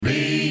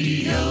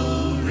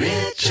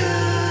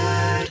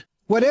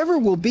Whatever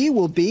will be,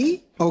 will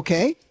be.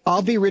 Okay,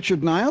 I'll be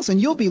Richard Niles, and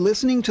you'll be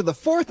listening to the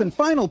fourth and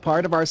final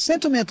part of our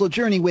sentimental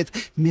journey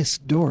with Miss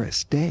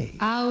Doris Day.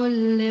 Our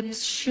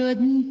lips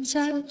shouldn't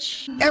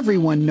touch.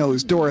 Everyone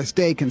knows Doris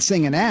Day can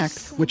sing and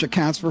act, which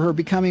accounts for her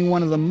becoming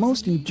one of the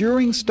most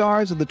enduring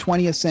stars of the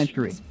 20th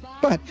century.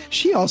 But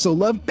she also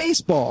loved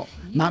baseball.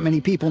 Not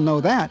many people know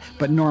that,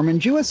 but Norman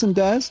Jewison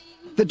does.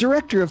 The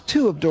director of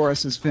two of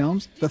Doris's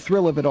films, The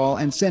Thrill of It All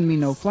and Send Me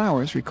No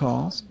Flowers,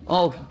 recalls.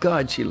 Oh,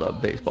 God, she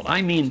loved baseball.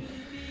 I mean,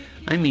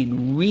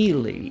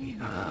 really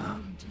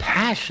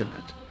passionate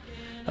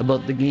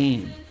about the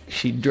game.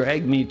 She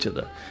dragged me to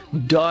the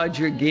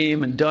Dodger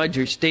game in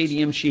Dodger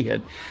Stadium. She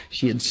had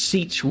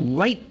seats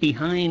right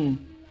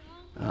behind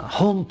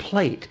home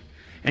plate,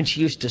 and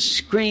she used to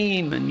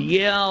scream and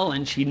yell,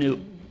 and she knew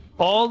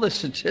all the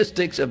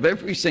statistics of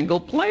every single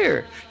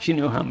player. She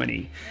knew how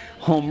many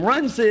home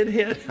runs they'd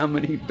hit,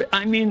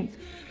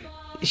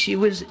 she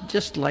was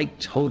just like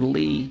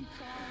totally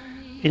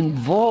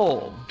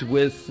involved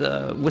with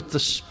the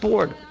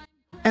sport.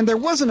 And there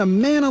wasn't a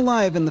man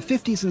alive in the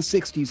 50s and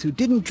 60s who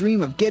didn't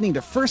dream of getting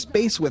to first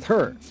base with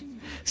her.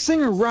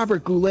 Singer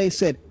Robert Goulet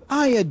said,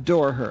 "I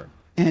adore her."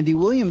 Andy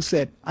Williams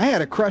said, "I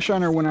had a crush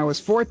on her when I was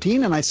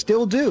 14 and I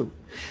still do."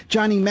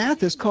 Johnny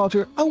Mathis called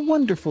her a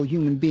wonderful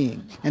human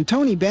being. And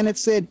Tony Bennett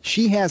said,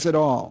 "She has it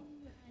all."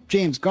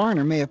 James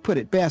Garner may have put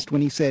it best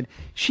when he said,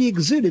 "She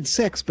exuded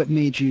sex but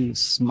made you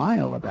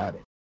smile about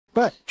it."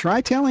 But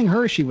try telling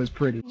her she was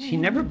pretty. She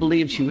never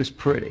believed she was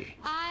pretty.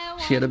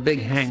 She had a big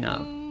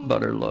hang-up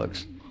about her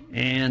looks.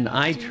 And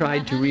I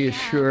tried to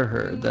reassure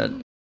her that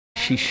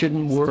she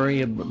shouldn't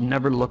worry,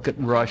 never look at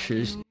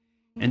rushes.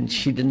 And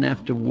she didn't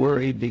have to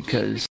worry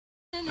because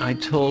I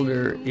told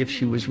her if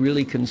she was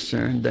really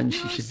concerned, then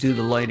she should do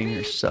the lighting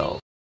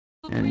herself.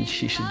 And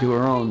she should do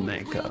her own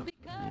makeup.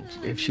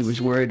 If she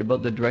was worried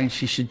about the directing,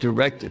 she should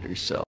direct it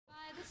herself.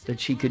 That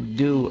she could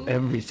do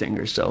everything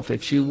herself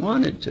if she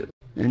wanted to.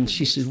 And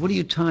she said, "What are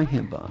you talking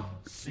about?"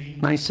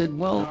 And I said,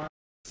 "Well,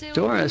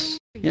 Doris,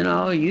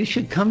 you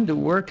should come to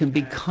work and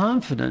be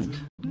confident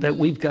that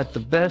we've got the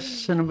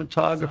best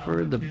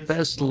cinematographer, the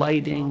best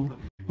lighting.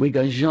 We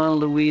got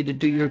Jean-Louis to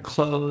do your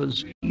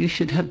clothes. You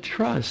should have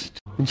trust."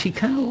 And she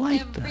kind of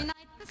liked that,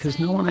 because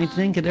no one, I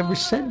think, had ever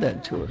said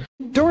that to her.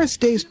 Doris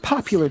Day's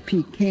popular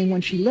peak came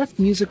when she left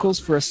musicals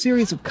for a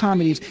series of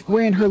comedies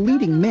wherein her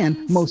leading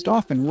men, most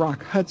often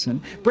Rock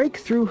Hudson, break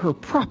through her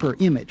proper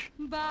image.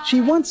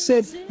 She once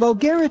said,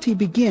 "Vulgarity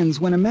begins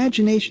when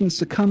imagination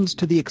succumbs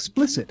to the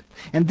explicit,"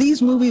 and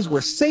these movies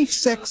were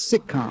safe-sex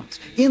sitcoms,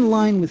 in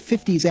line with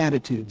 50s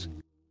attitudes.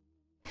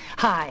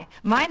 Hi,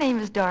 my name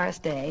is Doris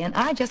Day, and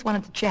I just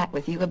wanted to chat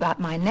with you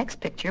about my next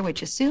picture,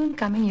 which is soon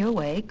coming your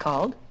way,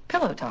 called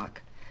Pillow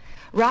Talk.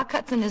 Rock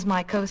Hudson is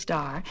my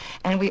co-star,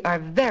 and we are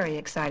very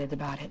excited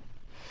about it.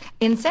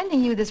 In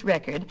sending you this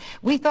record,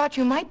 we thought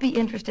you might be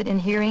interested in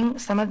hearing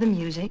some of the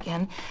music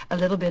and a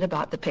little bit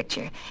about the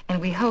picture, and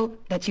we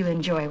hope that you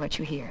enjoy what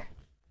you hear.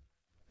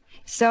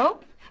 So,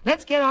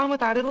 let's get on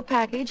with our little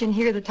package and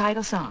hear the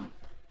title song.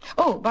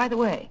 Oh, by the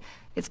way,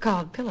 it's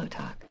called Pillow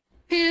Talk.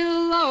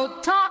 Pillow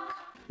Talk.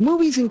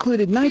 Movies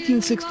included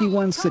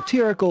 1961's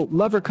satirical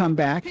Lover Come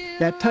Back,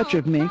 That Touch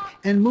of Mink,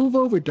 and Move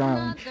Over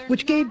Darling,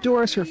 which gave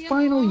Doris her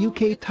final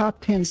UK top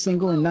 10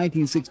 single in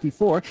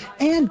 1964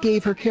 and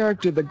gave her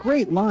character the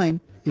great line,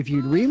 "If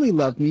you'd really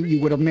loved me, you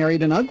would have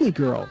married an ugly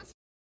girl."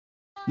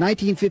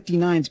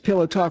 1959's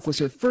Pillow Talk was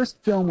her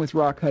first film with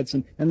Rock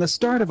Hudson and the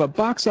start of a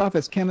box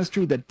office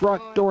chemistry that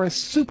brought Doris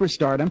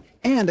superstardom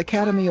and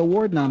Academy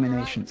Award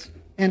nominations.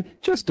 And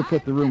just to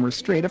put the rumors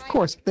straight, of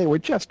course, they were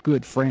just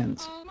good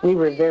friends. We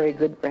were very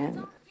good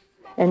friends,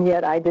 and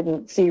yet I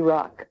didn't see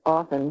Rock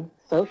often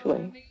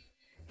socially.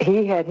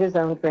 He had his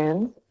own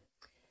friends,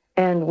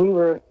 and we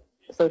were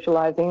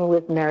socializing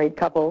with married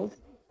couples,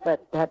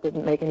 but that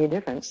didn't make any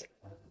difference.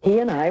 He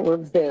and I were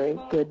very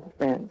good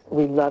friends.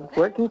 We loved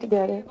working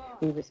together.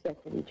 We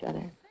respected each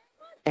other,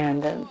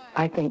 and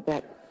I think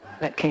that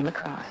came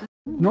across.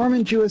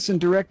 Norman Jewison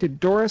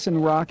directed Doris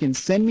and Rock in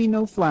Send Me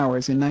No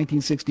Flowers in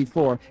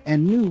 1964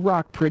 and knew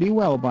Rock pretty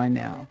well by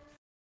now.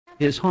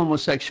 His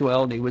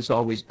homosexuality was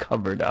always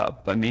covered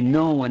up.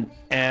 No one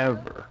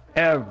ever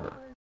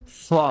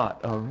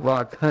thought of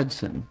Rock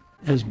Hudson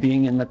as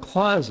being in the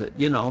closet,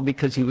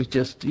 because he was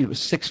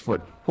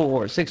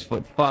 6'4",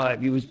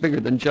 6'5". He was bigger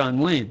than John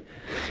Wayne.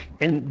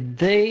 And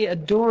they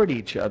adored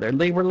each other.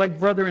 They were like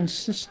brother and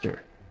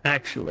sister,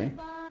 actually.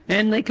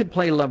 And they could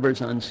play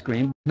lovers on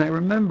screen. And I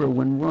remember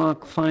when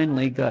Rock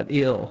finally got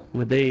ill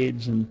with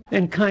AIDS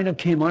and kind of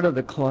came out of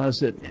the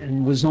closet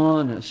and was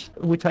honest,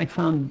 which I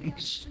found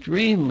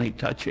extremely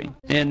touching.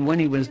 And when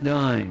he was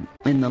dying,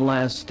 in the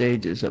last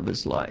stages of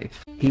his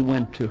life, he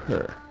went to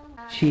her.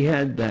 She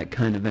had that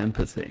kind of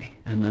empathy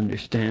and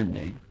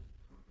understanding.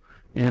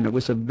 And it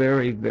was a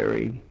very,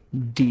 very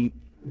deep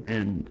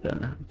and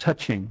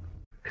touching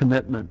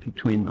commitment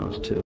between those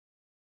two.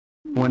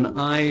 When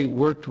I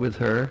worked with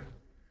her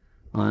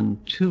on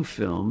 2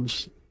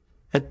 films.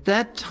 At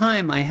that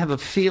time, I have a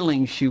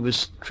feeling she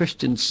was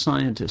Christian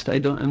Scientist.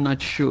 I'm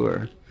not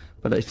sure,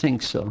 but I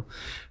think so.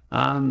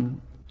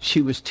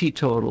 She was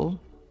teetotal.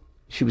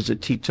 She was a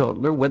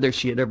teetotaler. Whether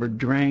she had ever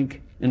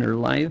drank in her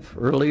life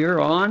earlier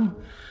on,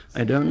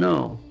 I don't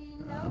know.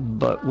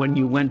 But when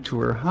you went to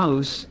her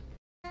house,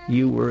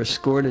 you were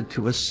escorted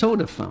to a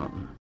soda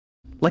fountain.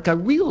 Like a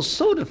real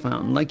soda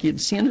fountain, like you'd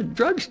see in a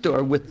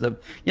drugstore with the,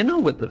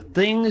 with the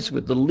things,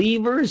 with the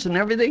levers and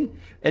everything.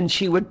 And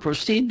she would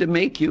proceed to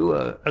make you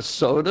a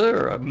soda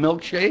or a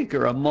milkshake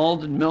or a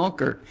malted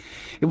milk.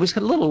 It was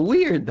a little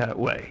weird that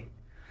way.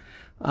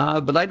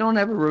 But I don't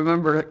ever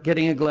remember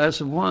getting a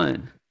glass of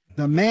wine.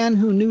 The Man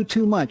Who Knew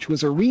Too Much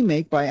was a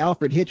remake by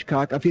Alfred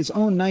Hitchcock of his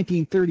own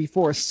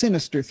 1934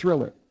 sinister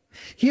thriller.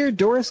 Here,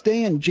 Doris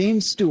Day and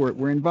James Stewart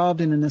were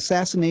involved in an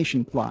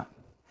assassination plot.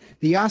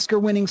 The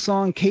Oscar-winning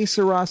song Que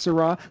Sera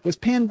Sera was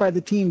penned by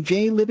the team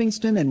Jay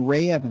Livingston and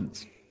Ray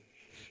Evans.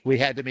 We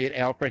had to meet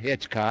Alfred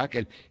Hitchcock,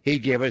 and he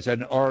gave us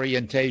an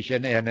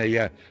orientation and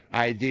an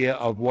idea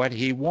of what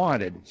he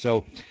wanted.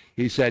 So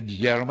he said,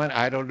 gentlemen,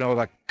 I don't know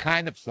the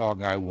kind of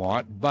song I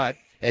want, but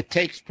it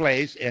takes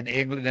place in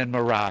England and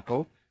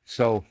Morocco.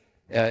 So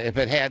if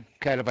it had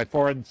kind of a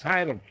foreign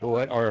title to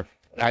it, or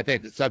I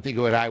think it's something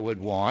that I would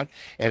want,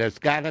 and it's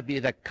got to be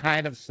the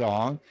kind of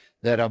song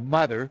that a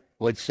mother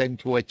would sing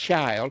to a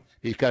child,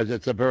 because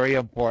it's a very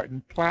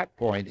important plot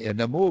point in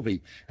the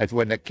movie. That's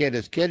when the kid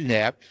is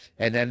kidnapped,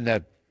 and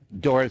then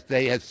Doris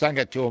Day has sung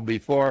it to him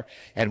before,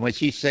 and when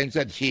she sings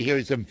it, she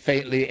hears him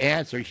faintly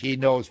answer. She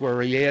knows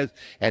where he is,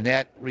 and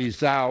that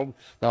resolved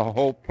the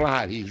whole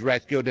plot. He's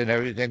rescued, and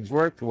everything's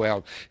worked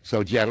well.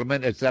 So,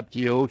 gentlemen, it's up to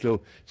you to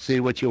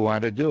see what you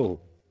want to do.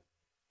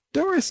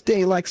 Doris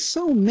Day, like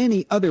so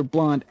many other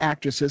blonde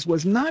actresses,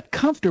 was not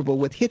comfortable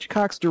with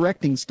Hitchcock's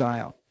directing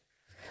style.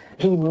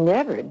 He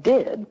never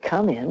did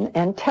come in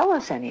and tell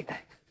us anything.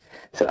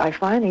 So I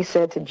finally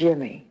said to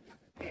Jimmy,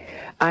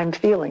 I'm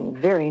feeling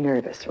very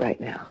nervous right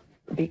now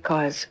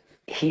because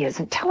he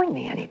isn't telling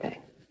me anything.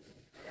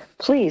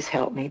 Please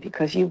help me,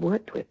 because you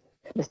worked with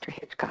Mr.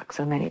 Hitchcock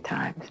so many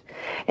times,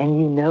 and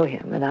you know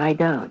him, and I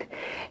don't.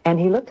 And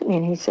he looked at me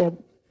and he said,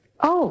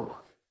 oh,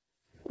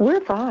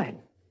 we're fine.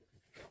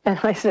 And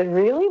I said,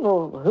 really?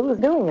 Well, who was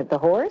doing it, the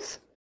horse?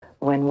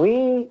 When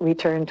we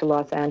returned to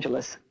Los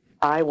Angeles,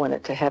 I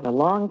wanted to have a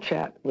long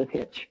chat with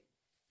Hitch.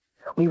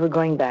 We were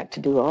going back to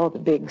do all the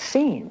big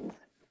scenes,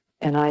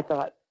 and I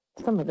thought,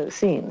 some of those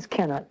scenes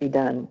cannot be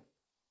done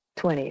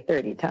 20,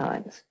 30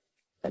 times.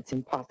 That's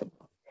impossible.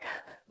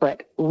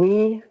 But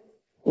we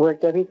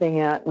worked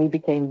everything out. We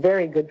became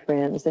very good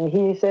friends, and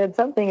he said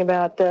something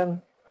about,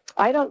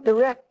 I don't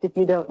direct if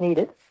you don't need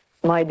it,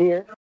 my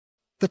dear.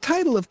 The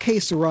title of Que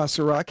Sera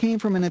Sera came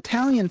from an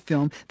Italian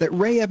film that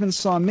Ray Evans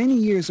saw many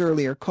years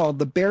earlier called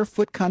The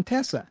Barefoot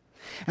Contessa,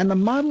 and the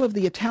model of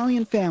the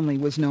Italian family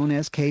was known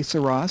as Que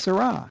Sera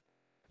Sera.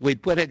 We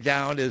put it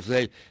down as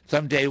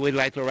someday we'd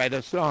like to write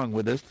a song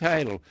with this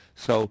title.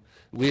 So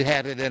we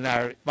had it in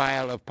our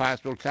file of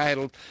possible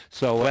titles.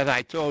 So when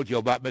I told you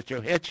about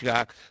Mr.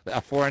 Hitchcock, a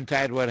foreign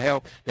title would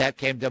help, that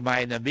came to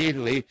mind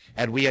immediately,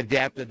 and we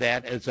adapted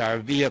that as our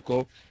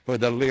vehicle for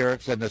the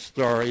lyrics and the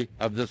story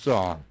of the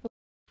song.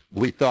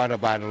 We thought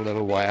about it a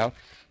little while.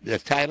 The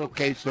title,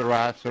 Que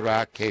Sera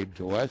Sera, came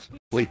to us.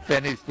 We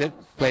finished it,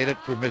 played it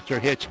for Mr.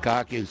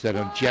 Hitchcock. He said,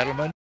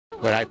 gentlemen,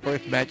 when I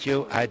first met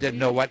you, I didn't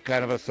know what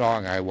kind of a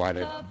song I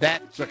wanted.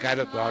 That's the kind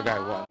of song I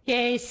want.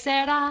 Que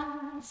sera,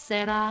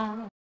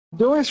 sera.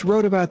 Doris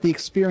wrote about the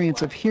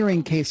experience of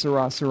hearing Que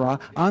Sera Sera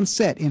on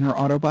set in her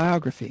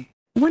autobiography.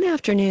 One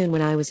afternoon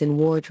when I was in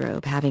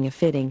wardrobe having a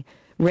fitting,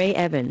 Ray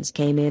Evans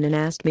came in and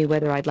asked me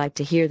whether I'd like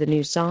to hear the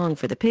new song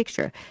for the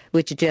picture,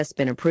 which had just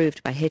been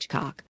approved by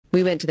Hitchcock.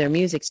 We went to their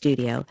music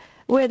studio,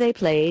 where they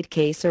played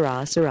Que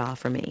Sera Sera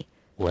for me.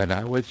 When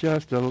I was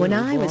just a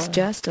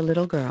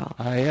little girl,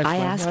 I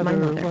asked my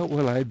mother, what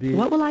will I be?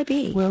 What will I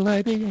be? Will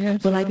I be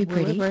handsome? Will I be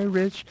pretty? Will I be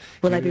rich?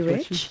 Will I be Here's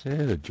rich? what she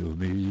said to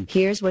me.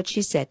 Here's what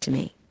she said to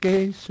me.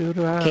 Que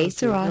sera, Que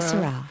sera,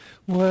 sera.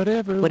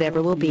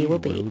 Whatever will be, will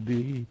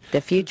be.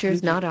 The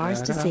future's not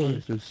ours to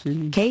see.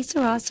 Que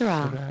sera,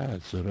 sera.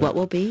 What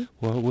will be,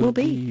 will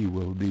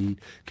be.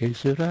 Que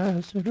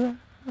sera, sera.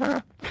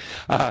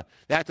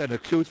 That's an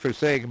excuse for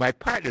saying my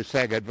partner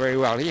sang it very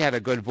well. He had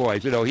a good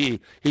voice.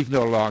 He's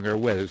no longer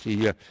with us.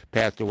 He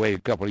passed away a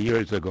couple of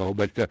years ago.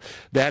 But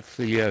that's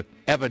the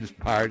Evans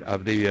part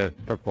of the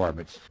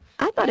performance.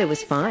 I thought it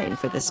was fine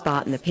for the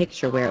spot in the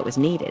picture where it was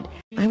needed.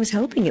 I was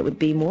hoping it would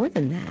be more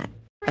than that.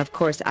 Of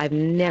course, I've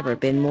never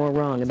been more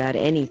wrong about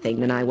anything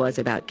than I was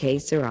about Que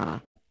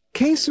Sera.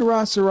 Que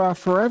Sera Sera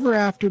forever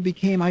after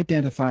became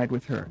identified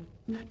with her.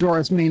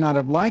 Doris may not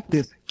have liked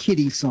this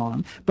kiddie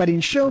song, but in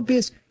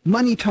showbiz,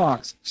 money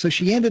talks, so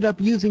she ended up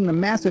using the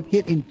massive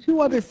hit in 2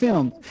 other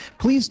films,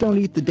 Please Don't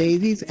Eat the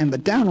Daisies and the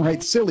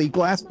downright silly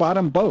Glass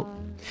Bottom Boat.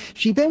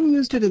 She then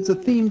used it as a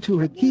theme to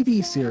her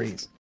TV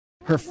series.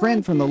 Her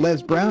friend from the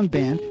Les Brown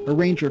Band,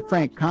 arranger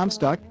Frank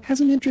Comstock,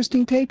 has an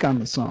interesting take on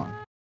the song.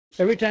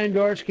 Every time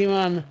Doris came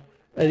on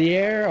the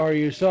air or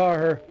you saw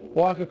her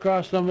walk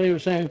across somebody who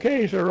was saying,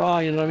 Que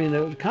Sera, it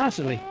was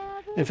constantly.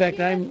 In fact,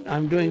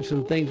 I'm doing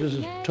some things, this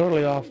is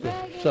totally off the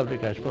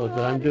subject, I suppose,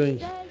 but I'm doing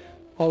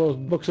all those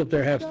books up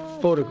there have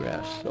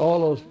photographs. All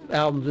those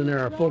albums in there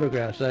are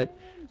photographs.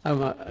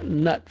 I'm a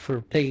nut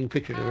for taking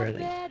pictures of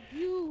everything.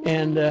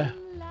 And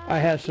I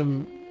have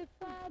some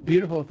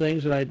beautiful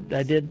things that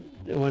I did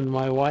when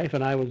my wife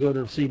and I would go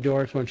to see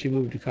Doris when she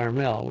moved to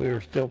Carmel. We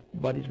were still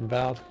buddies and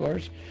pals, of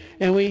course.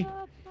 And we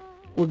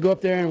would go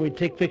up there and we'd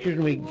take pictures,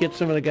 and we'd get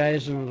some of the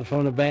guys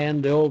from the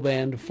band, the old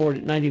band, the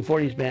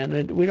 1940s band,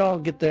 and we'd all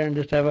get there and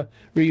just have a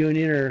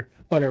reunion or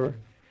whatever.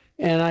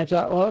 And I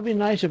thought, well, it'd be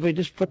nice if we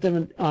just put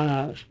them on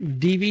a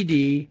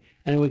DVD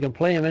and we can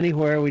play them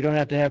anywhere. We don't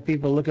have to have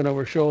people looking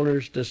over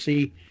shoulders to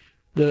see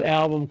the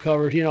album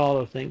covers, all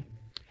those things.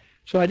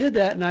 So I did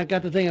that, and I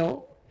got to think,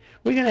 oh,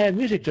 we're going to add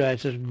music to it. I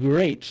said,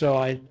 great. So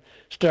I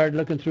started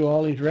looking through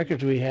all these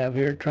records we have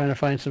here, trying to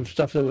find some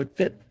stuff that would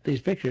fit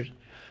these pictures.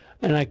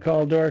 And I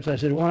called Doris. I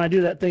said, when I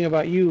do that thing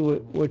about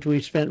you, which we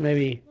spent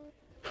maybe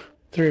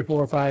 3 or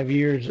 4 or 5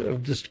 years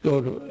of just go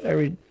to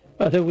every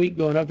other week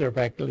going up there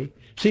practically,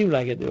 seemed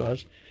like it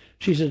was.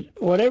 She said,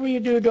 whatever you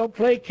do, don't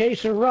play Que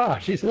Sera.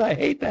 She said, I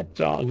hate that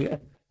song.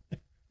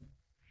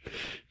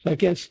 So I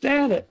can't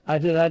stand it. I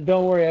said,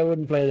 don't worry, I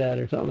wouldn't play that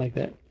or something like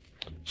that.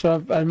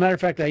 So as a matter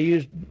of fact, I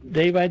used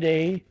Day by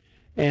Day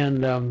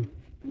and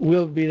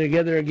We'll Be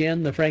Together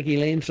Again, the Frankie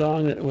Lane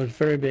song that was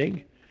very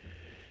big.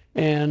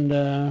 And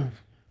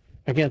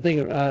I can't think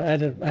of I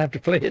have to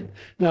play it.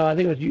 No, I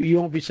think it was You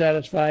Won't Be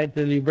Satisfied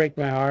Till You Break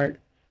My Heart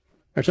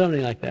or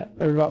something like that.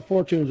 There were about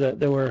 4 tunes that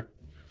were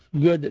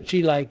good that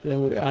she liked,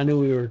 and I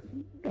knew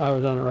I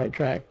was on the right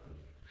track.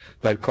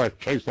 But of course,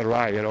 Que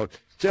Sera,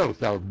 still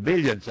sells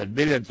millions and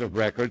millions of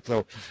records,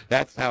 so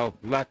that's how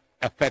luck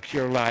affects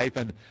your life,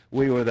 and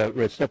we were the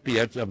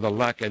recipients of the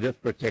luck in this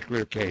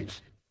particular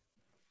case.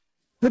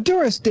 The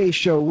Doris Day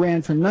Show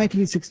ran from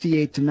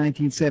 1968 to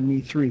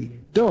 1973.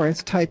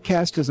 Doris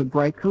typecast as a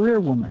bright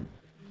career woman.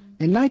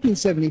 In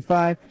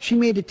 1975, she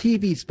made a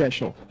TV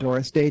special,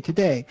 Doris Day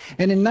Today,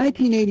 and in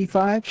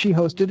 1985, she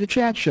hosted a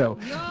chat show,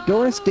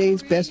 Doris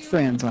Day's Best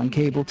Friends, on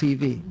cable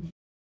TV.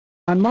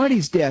 On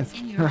Marty's death,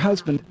 her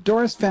husband,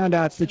 Doris found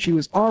out that she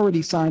was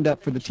already signed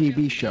up for the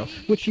TV show,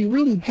 which she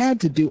really had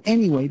to do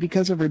anyway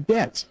because of her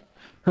debts.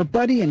 Her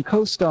buddy and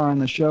co-star on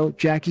the show,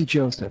 Jackie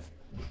Joseph.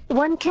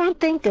 One can't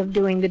think of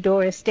doing the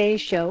Doris Day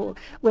Show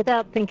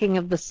without thinking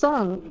of the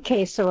song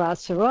Que Sera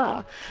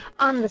Sera.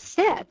 On the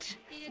set,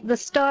 the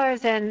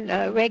stars and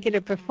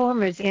regular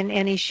performers in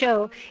any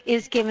show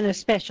is given a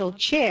special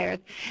chair,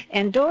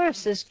 and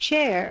Doris's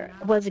chair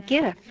was a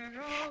gift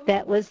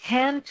that was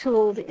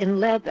hand-tooled in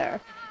leather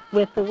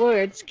with the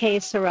words Que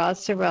Sera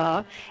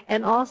Sera,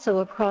 and also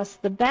across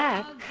the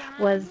back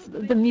was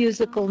the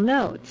musical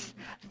notes.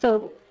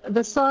 So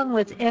the song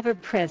was ever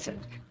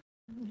present.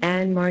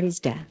 And Marty's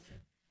death.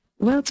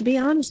 Well, to be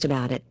honest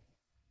about it,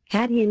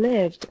 had he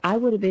lived, I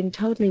would have been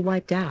totally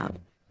wiped out.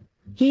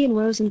 He and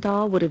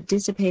Rosenthal would have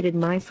dissipated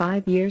my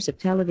 5 years of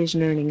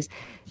television earnings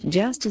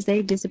just as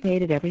they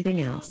dissipated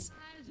everything else.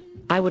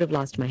 I would have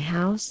lost my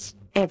house,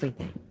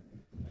 everything.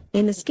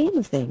 In the scheme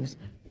of things,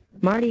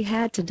 Marty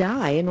had to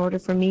die in order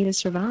for me to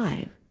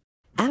survive.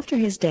 After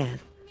his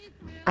death,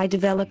 I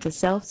developed a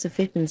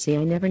self-sufficiency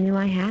I never knew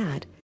I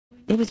had.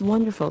 It was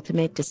wonderful to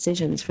make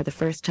decisions for the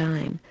first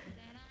time,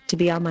 to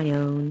be on my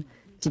own,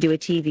 to do a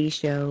TV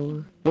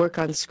show, work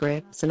on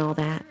scripts and all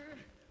that.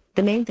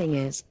 The main thing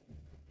is,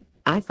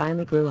 I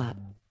finally grew up.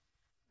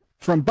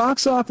 From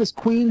box office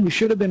queen who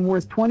should have been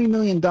worth $20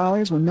 million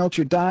when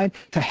Melcher died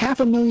to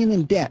 $500,000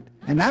 in debt.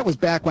 And that was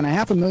back when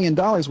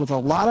 $500,000 was a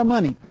lot of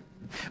money.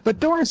 But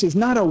Doris is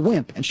not a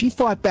wimp, and she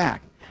fought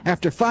back.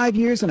 After 5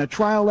 years and a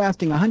trial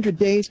lasting 100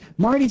 days,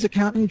 Marty's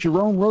accountant,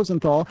 Jerome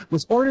Rosenthal,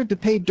 was ordered to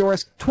pay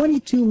Doris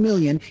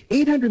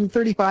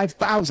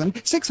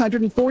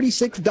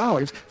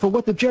 $22,835,646 for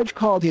what the judge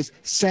called his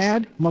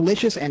sad,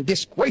 malicious, and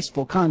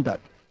disgraceful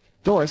conduct.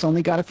 Doris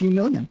only got a few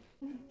million.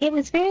 It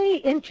was very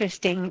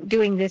interesting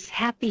doing this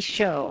happy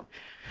show,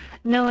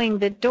 knowing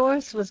that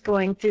Doris was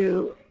going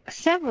through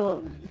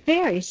several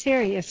very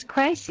serious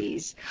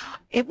crises.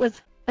 It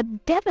was a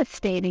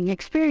devastating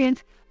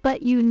experience,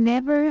 but you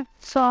never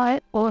saw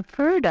it or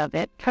heard of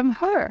it from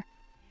her.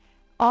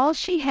 All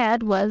she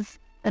had was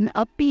an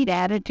upbeat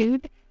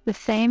attitude, the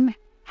same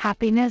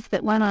happiness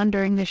that went on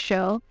during the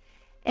show.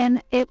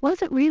 And it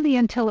wasn't really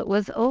until it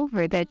was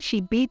over that she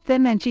beat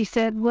them and she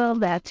said, well,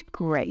 that's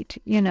great,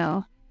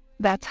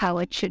 that's how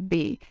it should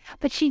be.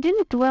 But she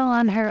didn't dwell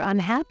on her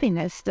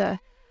unhappiness,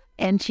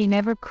 and she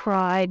never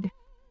cried.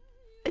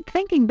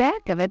 Thinking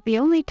back of it, the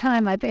only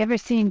time I've ever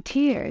seen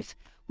tears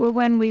were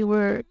when we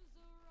were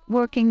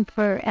working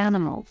for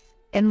animals,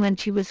 and when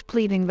she was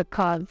pleading the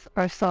cause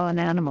or saw an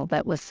animal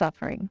that was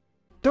suffering.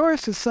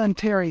 Doris's son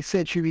Terry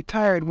said she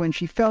retired when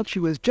she felt she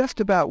was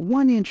just about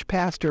 1 inch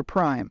past her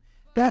prime.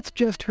 That's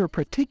just her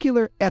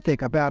particular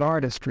ethic about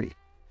artistry.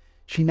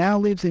 She now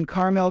lives in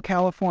Carmel,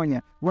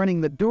 California,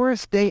 running the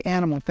Doris Day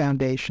Animal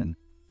Foundation.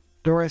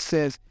 Doris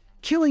says,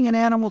 killing an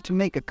animal to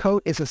make a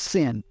coat is a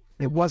sin.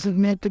 It wasn't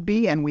meant to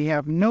be, and we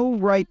have no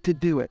right to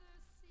do it.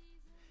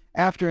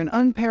 After an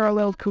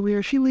unparalleled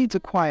career, she leads a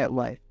quiet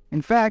life.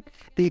 In fact,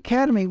 the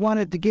Academy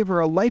wanted to give her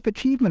a Life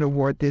Achievement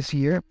Award this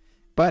year,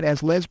 But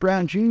as Les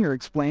Brown Jr.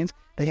 explains,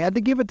 they had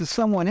to give it to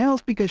someone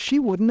else because she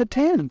wouldn't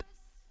attend.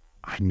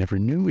 I never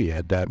knew he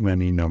had that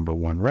many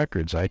 #1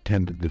 records. I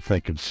tended to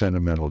think of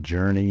Sentimental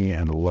Journey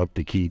and Love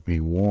to Keep Me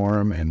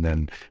Warm, and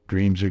then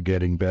Dreams Are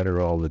Getting Better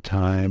All the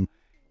Time.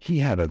 He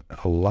had a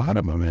lot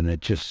of them, and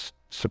it just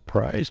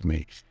surprised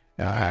me.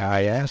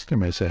 I asked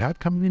him, I said, how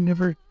come they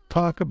never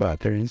talk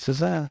about that? And he says,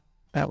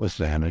 that was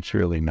then. It's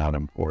really not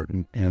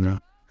important.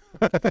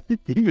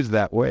 He was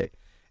that way.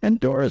 And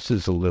Doris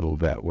is a little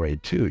that way,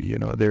 too.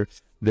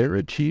 Their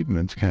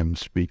achievements can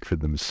speak for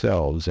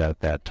themselves at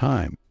that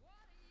time.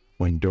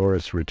 When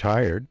Doris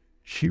retired,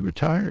 she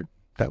retired.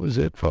 That was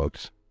it,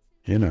 folks.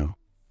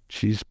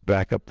 She's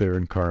back up there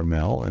in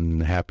Carmel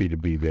and happy to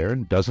be there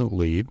and doesn't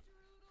leave.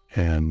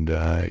 And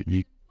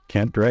you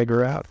can't drag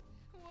her out.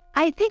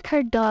 I think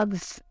her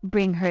dogs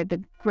bring her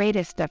the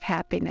greatest of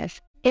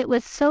happiness. It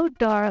was so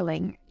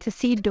darling to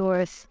see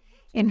Doris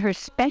in her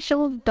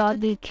special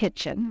doggy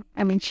kitchen.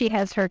 I mean, she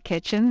has her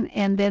kitchen,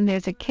 and then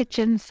there's a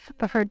kitchen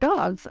for her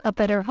dogs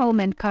up at her home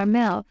in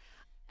Carmel.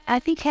 I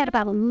think she had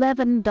about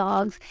 11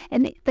 dogs,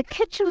 and the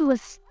kitchen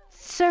was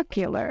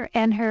circular,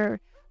 and her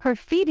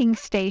feeding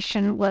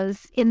station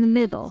was in the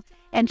middle.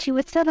 And she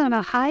would sit on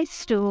a high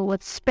stool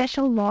with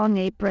special long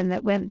apron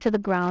that went to the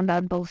ground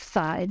on both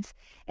sides.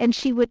 And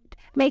she would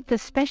make the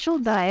special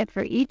diet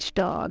for each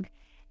dog.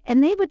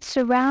 And they would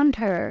surround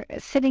her,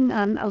 sitting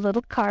on a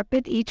little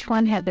carpet. Each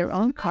one had their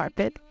own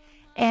carpet.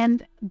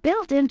 And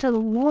built into the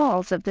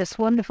walls of this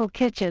wonderful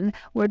kitchen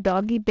were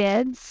doggy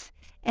beds.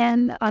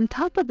 And on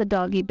top of the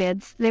doggy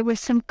beds, there were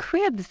some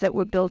cribs that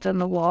were built on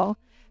the wall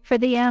for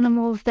the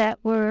animals that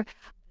were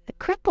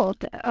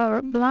crippled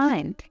or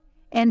blind.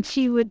 And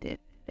she would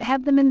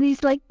have them in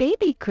these like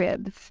baby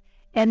cribs.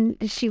 And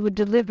she would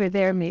deliver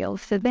their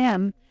meals to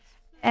them.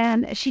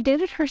 And she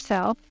did it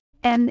herself.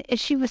 And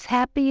she was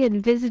happy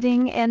and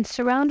visiting and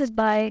surrounded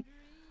by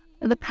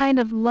the kind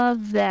of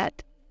love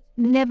that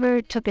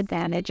never took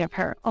advantage of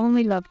her,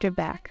 only loved her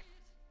back,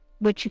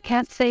 which you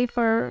can't say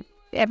for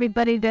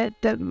everybody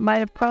that might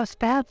have crossed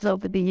paths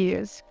over the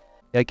years.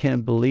 I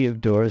can't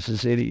believe Doris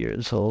is 80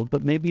 years old,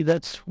 but maybe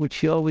that's what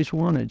she always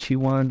wanted. She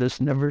wanted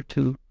us never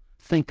to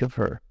think of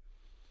her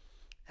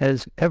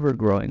as ever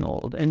growing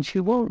old. And she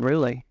won't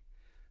really,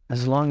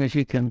 as long as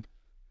you can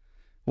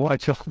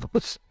watch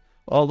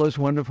all those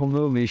wonderful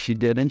movies she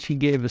did, and she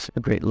gave us a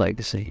great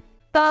legacy.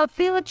 The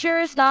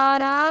future's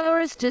not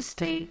ours to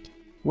see.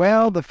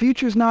 Well, the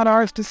future's not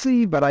ours to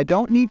see, but I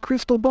don't need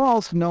crystal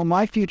balls to know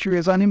my future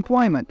is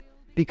unemployment,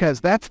 because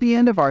that's the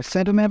end of our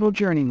sentimental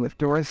journey with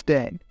Doris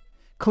Day.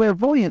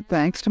 Clairvoyant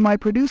thanks to my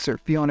producer,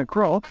 Fiona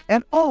Kroll,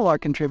 and all our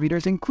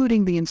contributors,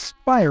 including the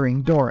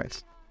inspiring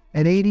Doris.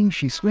 At 80,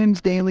 she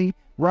swims daily,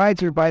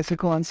 rides her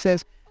bicycle, and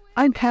says,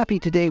 "I'm happy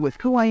today with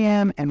who I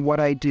am and what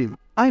I do.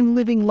 I'm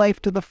living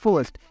life to the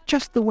fullest,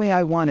 just the way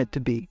I want it to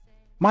be.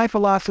 My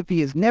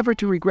philosophy is never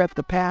to regret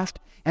the past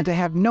and to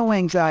have no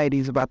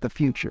anxieties about the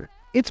future.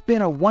 It's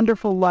been a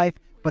wonderful life,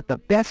 but the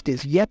best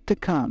is yet to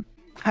come."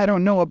 I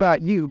don't know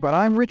about you, but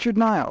I'm Richard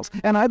Niles,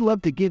 and I'd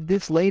love to give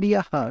this lady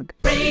a hug.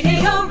 Radio,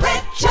 radio.